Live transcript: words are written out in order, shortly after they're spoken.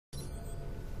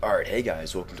Alright, hey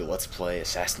guys, welcome to Let's Play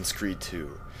Assassin's Creed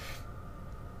 2.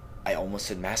 I almost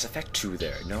said Mass Effect 2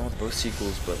 there. No, both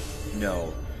sequels, but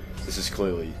no. This is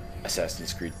clearly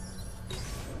Assassin's Creed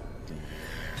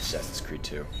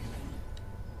 2.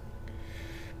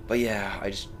 But yeah, I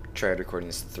just tried recording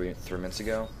this three minutes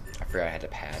ago. I forgot I had to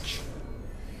patch,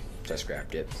 so I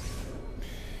scrapped it.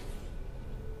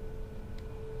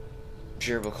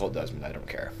 Sure, we'll call it Desmond, I don't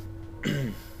care.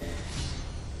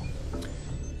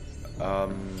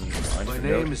 My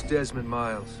name is Desmond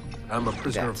Miles. I'm a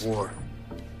prisoner of war.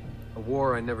 A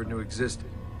war I never knew existed.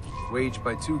 Waged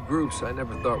by two groups I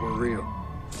never thought were real.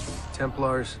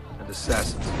 Templars and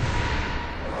Assassins.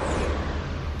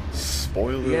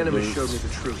 Spoiler The Animus alert. showed me the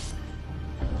truth.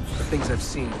 The things I've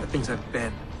seen, the things I've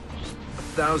been.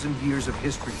 1,000 years of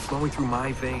history flowing through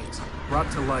my veins,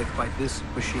 brought to life by this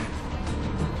machine.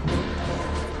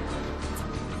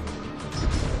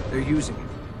 They're using it.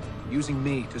 Using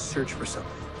me to search for something.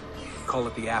 Call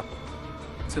it the Apple.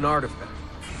 It's an artifact.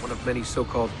 One of many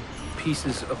so-called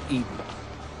pieces of Eden.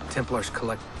 Templars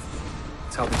collect them.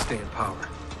 It's how they stay in power.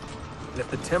 And if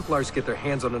the Templars get their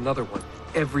hands on another one,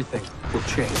 everything will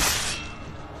change.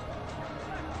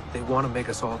 They want to make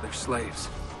us all their slaves.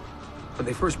 When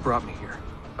they first brought me here,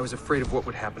 I was afraid of what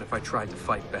would happen if I tried to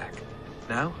fight back.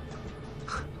 Now?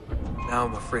 Now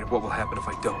I'm afraid of what will happen if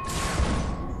I don't.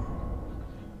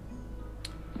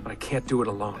 But I can't do it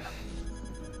alone.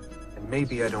 And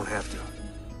maybe I don't have to.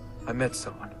 I met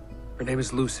someone. Her name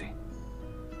is Lucy.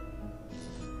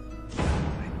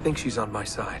 I think she's on my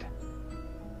side.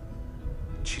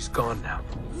 She's gone now.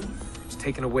 She's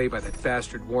taken away by that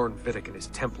bastard Warren Vidic and his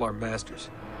Templar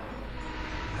masters.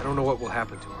 I don't know what will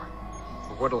happen to her,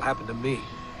 or what'll happen to me.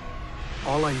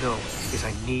 All I know is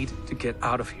I need to get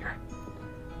out of here.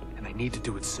 And I need to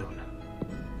do it soon.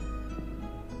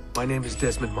 My name is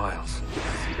Desmond Miles,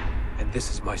 and this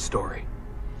is my story.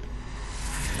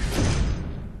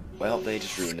 Well, they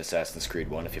just ruined Assassin's Creed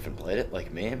 1 if you haven't played it,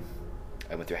 like me.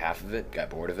 I went through half of it, got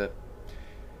bored of it,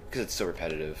 because it's so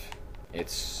repetitive.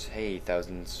 It's, hey,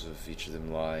 thousands of each of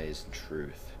them lies and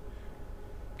truth,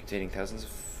 containing thousands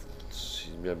of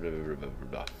blah, blah, blah, blah, blah,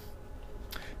 blah.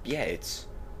 Yeah, it's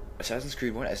Assassin's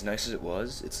Creed 1, as nice as it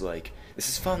was, it's like, this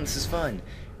is fun, this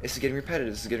is getting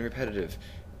repetitive,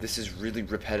 this is really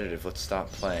repetitive, let's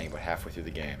stop playing about halfway through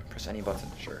the game. Press any button,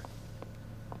 sure.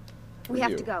 We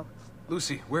have to go.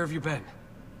 Lucy, where have you been?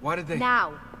 Why did they...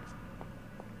 Now.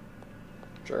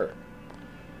 Sure.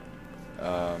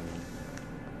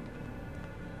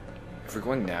 If we're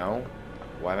going now,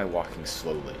 why am I walking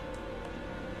slowly?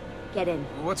 Get in.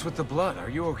 What's with the blood?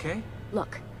 Are you okay?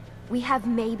 Look, we have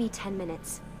maybe 10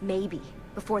 minutes, maybe,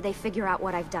 before they figure out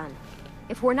what I've done.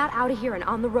 If we're not out of here and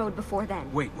on the road before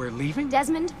then... Wait, we're leaving?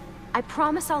 Desmond, I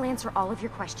promise I'll answer all of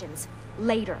your questions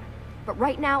later. But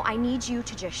right now, I need you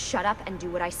to just shut up and do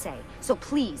what I say. So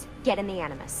please, get in the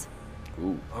Animus.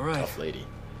 Ooh, all right. Tough lady.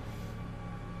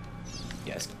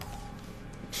 Yes.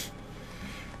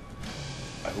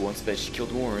 Who wants to bet she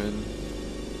killed Warren?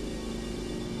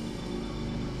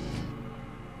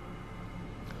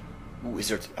 Ooh, is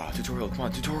there a tutorial? Come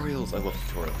on, tutorials! I love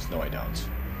tutorials. No, I don't.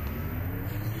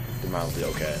 They're mildly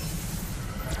okay.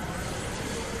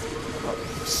 Oh,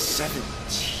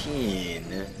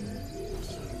 17.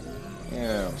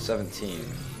 Yeah, 17.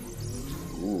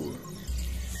 Ooh.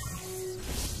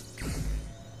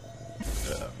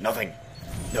 Nothing.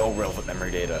 No relevant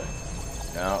memory data.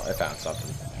 No, I found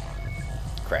something.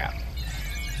 Crap.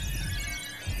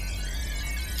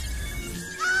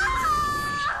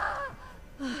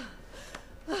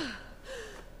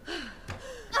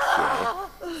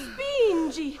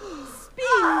 Spingi!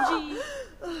 Spingi!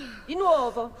 Di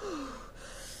nuovo!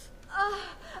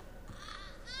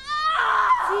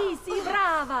 Sì, sì,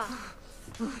 brava!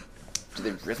 Do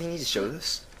they really need to show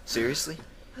this? Seriously?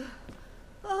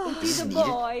 This He's is a needed?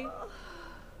 boy.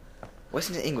 What's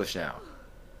in English now?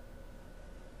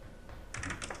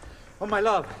 Oh, my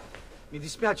love. Mi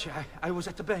dispiace. I was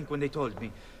at the bank when they told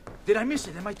me. Did I miss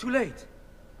it? Am I too late?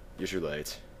 You're too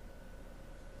late.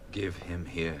 Give him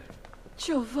here.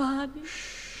 Giovanni.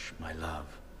 Shh, my love.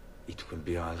 It will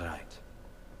be all right.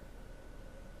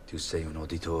 Tu sei un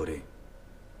uditore.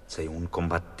 Sei un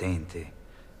combattente.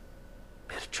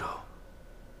 Perciò,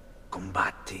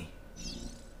 combatti.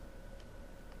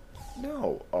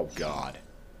 No. Oh, God.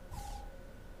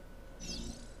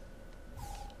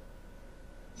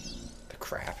 The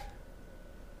crap.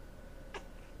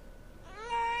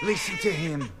 Listen to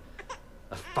him.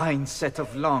 A fine set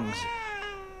of lungs.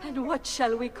 And what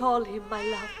shall we call him, my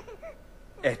love?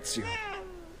 Ezio.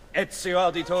 Ezio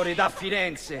Auditori da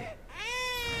Firenze.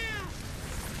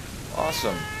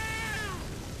 Awesome.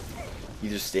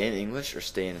 Either stay in English or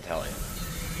stay in Italian. I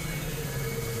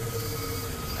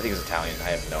think it's Italian. I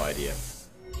have no idea.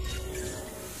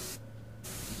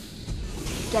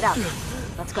 Get up.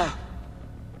 Let's go.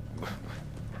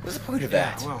 What's the point of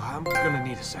that? Well, I'm gonna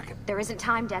need a second. There isn't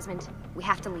time, Desmond. We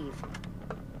have to leave.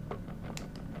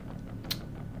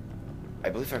 I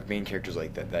believe our main character's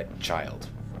like that child.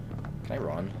 Can I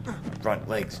run? Run.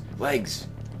 Legs. Legs.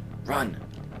 Run.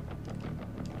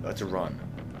 That's a run.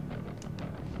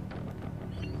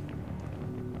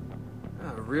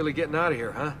 Really getting out of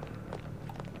here, huh?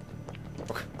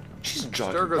 Okay. She's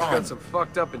jogging. Sturgo's Run. got some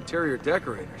fucked up interior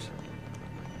decorators.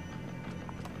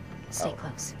 Stay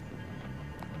close.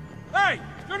 Hey!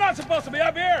 You're not supposed to be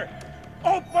up here!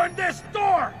 Open this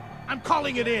door! I'm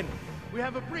calling it in! We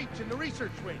have a breach in the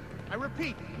research wing. I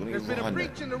repeat, Let me there's been a run.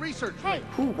 breach in the research Hey. wing.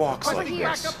 Who walks like Requesting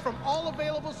this? backup from all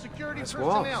available security That's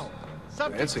personnel. Walls.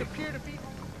 Subjects Fancy. appear to be...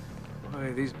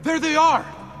 Why, these... There they are!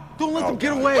 Don't let them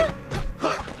get away!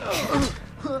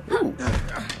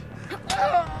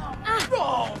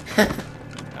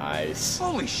 Nice.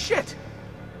 Holy shit!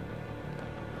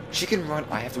 She can run.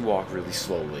 I have to walk really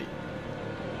slowly.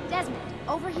 Desmond,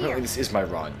 over Apparently here. this is my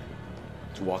run.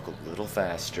 To walk a little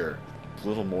faster. A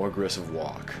little more aggressive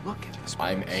walk. Look at this.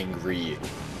 I'm place. angry.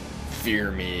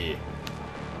 Fear me.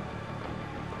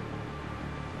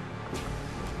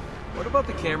 What about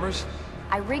the cameras?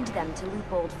 I rigged them to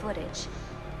loop old footage.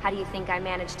 How do you think I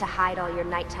managed to hide all your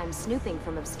nighttime snooping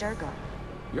from Abstergo?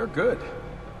 You're good.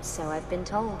 So I've been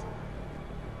told.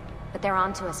 But they're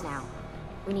on to us now.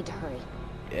 We need to hurry.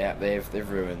 Yeah, they've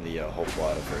ruined the whole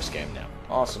plot of the first game now.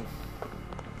 Awesome.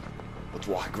 Let's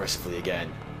walk aggressively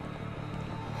again.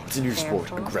 It's a new sport,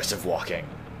 Careful. aggressive walking.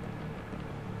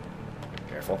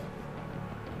 Careful.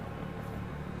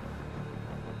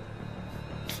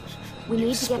 We New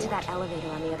need to get to sport. that elevator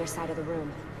on the other side of the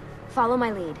room. Follow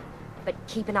my lead, but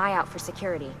keep an eye out for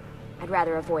security. I'd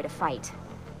rather avoid a fight.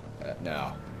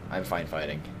 No, I'm fine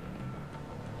fighting.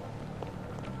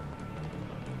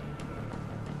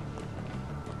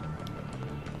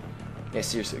 Yeah,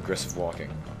 seriously, aggressive walking.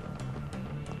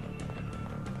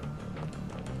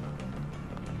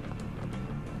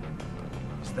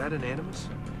 Is that an animus?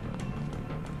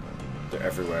 They're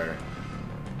everywhere.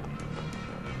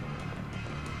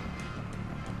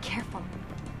 Careful.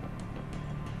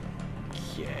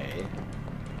 Okay.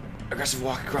 Aggressive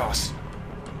walk across.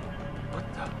 What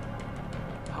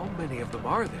the? How many of them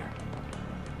are there?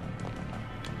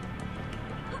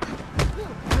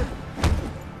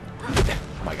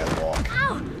 Oh my god, walk.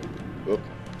 Oop,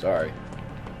 sorry.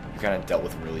 You kind of dealt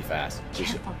with him really fast.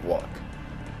 Just Careful. walk.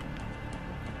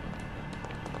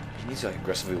 He needs to like,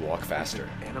 aggressively walk faster.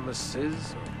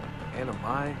 Animuses or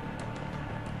animi?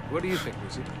 What do you think,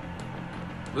 Lucy?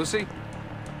 Lucy?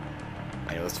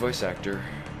 I know this voice actor.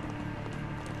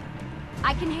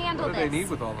 I can handle What do this. they need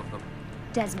with all of them?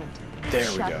 Desmond, There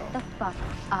we shut go. the fuck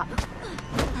up.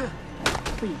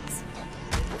 Please.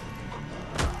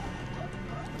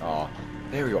 Aw,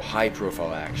 there we go. High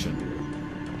profile action.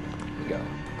 Here we go.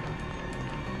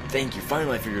 Thank you.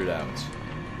 Finally, I figured it out.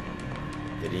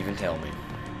 They didn't even tell me.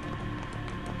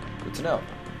 Good to know.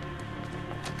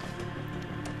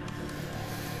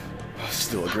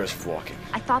 Still aggressive walking.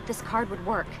 I thought this card would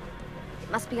work.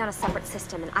 It must be on a separate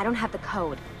system, and I don't have the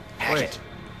code. Hack Wait. it.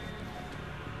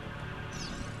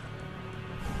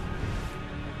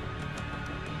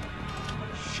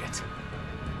 Shit.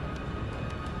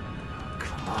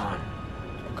 Come on.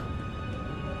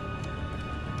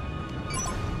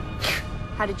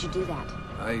 How did you do that?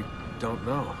 I don't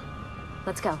know.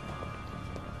 Let's go.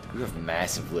 You have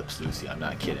massive lips, Lucy. I'm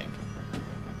not kidding.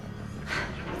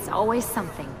 It's always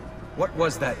something. What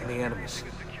was that in the animus?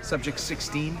 Subject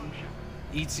 16?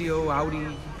 Ezio,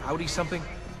 Audi something?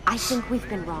 I think we've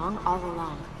been wrong all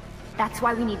along. That's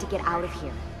why we need to get out of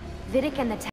here. Vidic and the